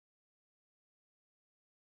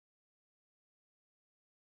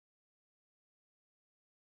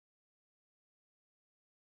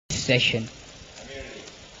session.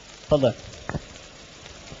 Further.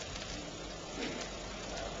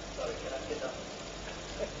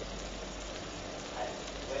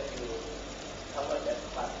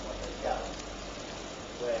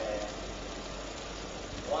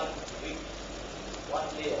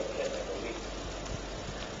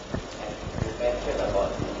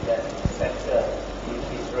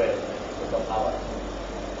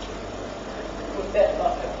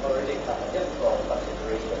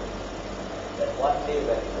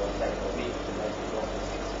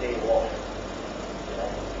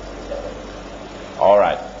 All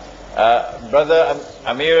right. Brother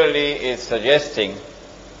Amir Ali is suggesting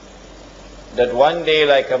that one day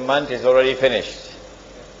like a month is already finished.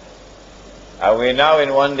 And we're now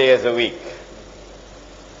in one day as a week.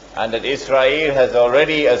 And that Israel has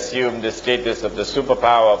already assumed the status of the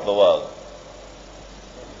superpower of the world.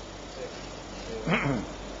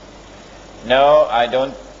 No, I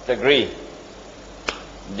don't agree.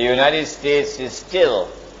 The United States is still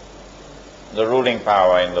the ruling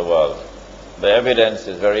power in the world. The evidence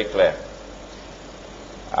is very clear.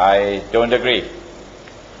 I don't agree.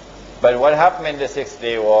 But what happened in the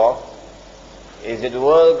Six-Day War is that the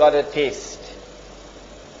world got a taste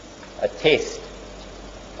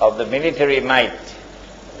of the military might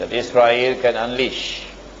that Israel can unleash.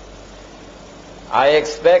 I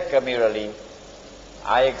expect, Amir Ali,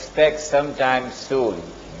 sometime soon,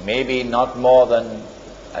 maybe not more than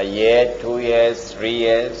a year, 2 years, 3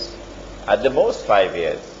 years, at the most 5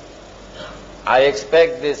 years, I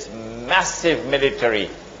expect this massive military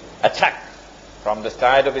attack from the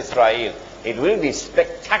side of Israel. It will be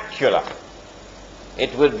spectacular.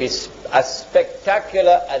 It will be a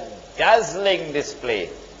spectacular and dazzling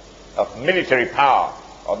display of military power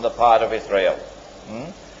on the part of Israel.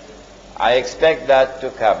 I expect that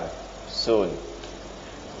to come soon.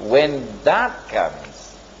 When that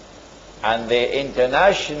comes and the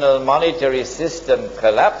international monetary system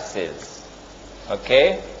collapses,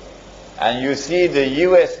 okay, and you see the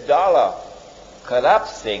US dollar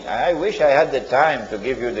collapsing, I wish I had the time to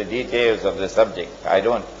give you the details of the subject. I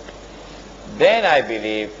don't. Then I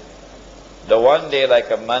believe the one day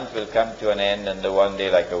like a month will come to an end and the one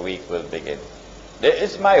day like a week will begin.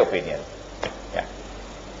 It's my opinion. Yeah.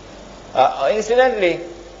 Incidentally,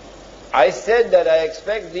 I said that I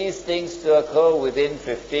expect these things to occur within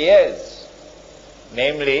 50 years.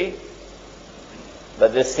 Namely,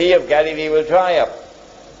 that the Sea of Galilee will dry up.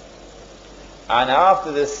 And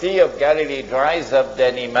after the Sea of Galilee dries up,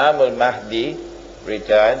 then Imam al-Mahdi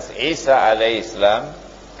returns, Isa alayhi salam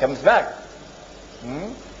comes back.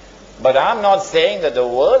 But I'm not saying that the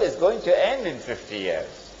world is going to end in 50 years.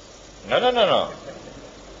 No.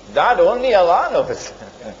 That only Allah knows.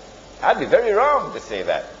 I'd be very wrong to say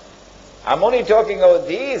that. I'm only talking about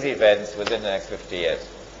these events within the next 50 years.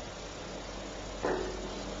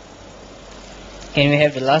 Can we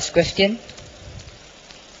have the last question?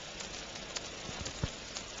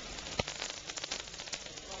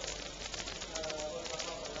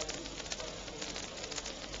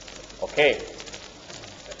 Okay.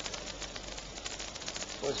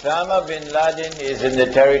 Osama bin Laden is in the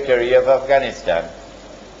territory of Afghanistan.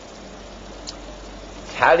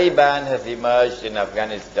 Taliban has emerged in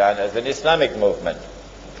Afghanistan as an Islamic movement.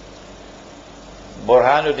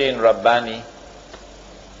 Burhanuddin Rabbani,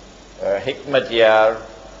 Hikmat Yar,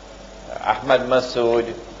 Ahmad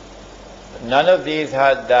Masood, none of these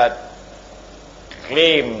had that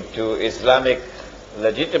claim to Islamic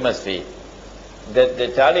legitimacy that the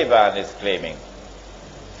Taliban is claiming.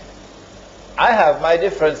 I have my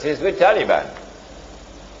differences with Taliban,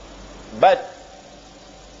 but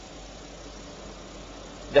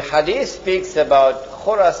the hadith speaks about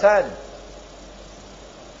Khurasan.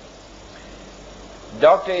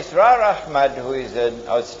 Dr. Israr Ahmad, who is an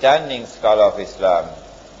outstanding scholar of Islam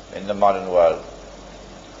in the modern world,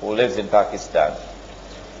 who lives in Pakistan,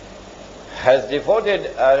 has devoted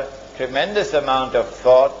a tremendous amount of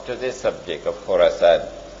thought to this subject of Khurasan.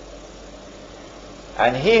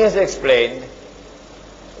 And he has explained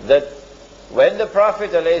that when the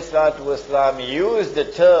Prophet ﷺ used the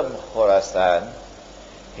term Khurasan,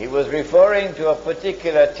 he was referring to a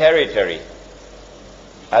particular territory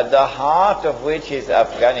at the heart of which is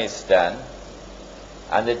Afghanistan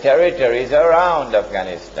and the territories around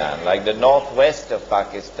Afghanistan, like the northwest of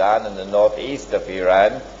Pakistan and the northeast of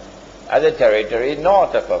Iran, and the territory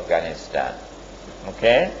north of Afghanistan.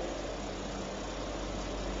 Okay?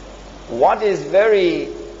 What is very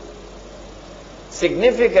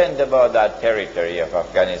significant about that territory of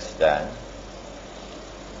Afghanistan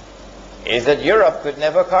is that Europe could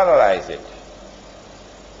never colonize it.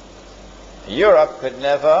 Europe could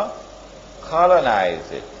never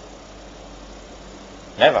colonize it.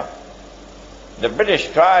 Never. The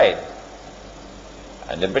British tried,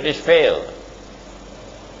 and the British failed.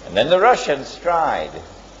 And then the Russians tried,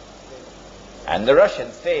 and the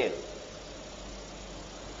Russians failed.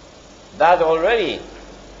 That already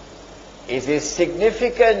is a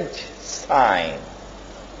significant sign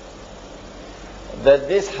that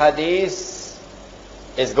this hadith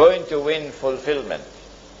is going to win fulfillment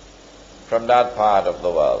from that part of the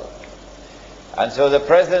world. And so the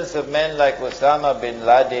presence of men like Osama bin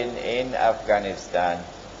Laden in Afghanistan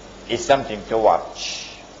is something to watch.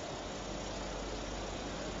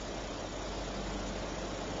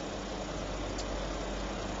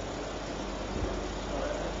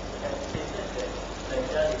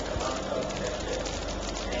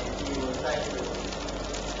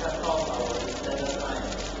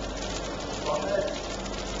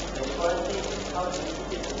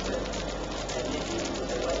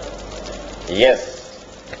 Yes.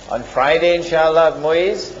 On Friday, inshallah,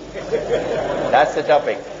 Muiz, that's the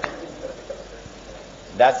topic.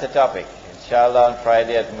 That's the topic. Inshallah, on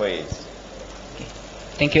Friday at Muiz. Okay.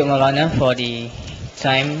 Thank you, Maulana, for the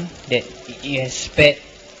time that you have spared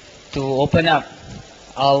to open up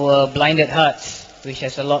our blinded hearts, which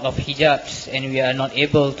has a lot of hijabs, and we are not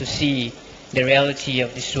able to see the reality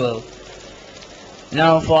of this world.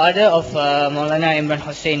 Now, for other of Maulana Imran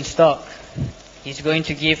Hussein's talk, he's going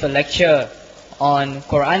to give a lecture on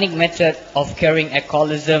Quranic method of curing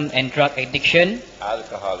alcoholism and drug addiction.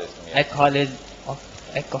 Alcoholism. Yes.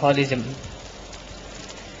 Alcoholism.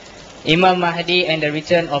 Imam Mahdi and the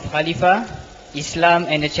return of Khalifa, Islam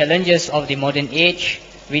and the challenges of the modern age,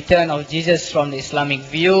 return of Jesus from the Islamic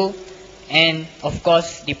view, and of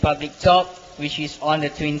course the public talk, which is on the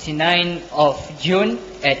 29th of June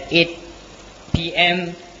at 8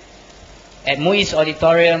 p.m. at Muiz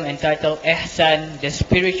Auditorium, entitled Ihsan, the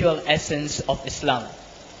Spiritual Essence of Islam.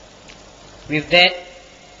 With that,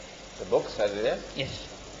 the books are there? Yes.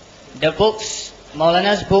 The books,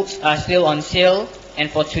 Maulana's books are still on sale, and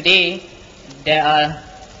for today, there are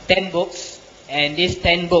 10 books, and these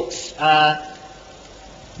 10 books are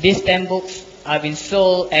been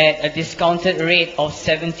sold at a discounted rate of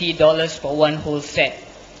 $70 for one whole set.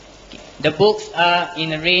 The books are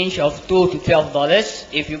in a range of $2 to $12.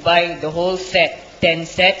 If you buy the whole set, 10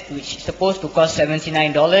 set, which is supposed to cost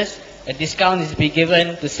 $79, a discount is being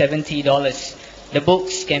given to $70. The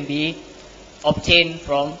books can be obtained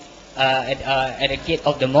from at the gate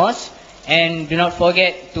of the mosque. And do not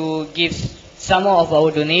forget to give some of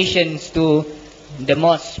our donations to the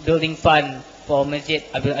mosque building fund for Masjid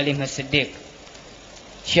Abdul Alim As-Siddiq.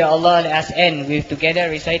 Inshallah, let us end with together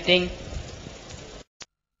reciting.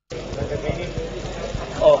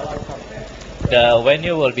 The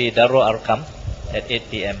venue will be Darul Arkam at 8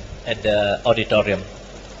 p.m. at the auditorium.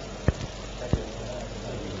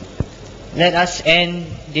 Let us end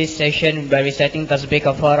this session by reciting Tasbih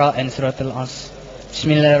Kafara and Surat Al-As.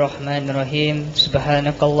 Bismillahirrahmanirrahim.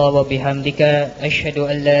 Subhanakallah wa bihamdika. Ashhadu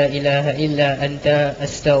an la ilaha illa anta.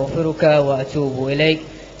 Astaghfiruka wa atubu ilaik.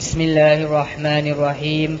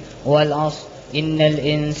 Bismillahirrahmanirrahim. Wal Asr. Innal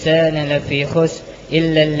insana lafi khusr.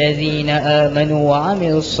 إلا الذين آمنوا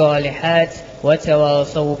وعملوا الصالحات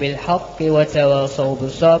وتواصوا بالحق وتواصوا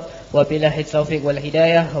بالصبر وبالله التوفيق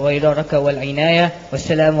والهداية والبركة والعناية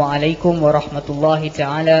والسلام عليكم ورحمة الله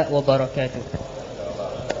تعالى وبركاته.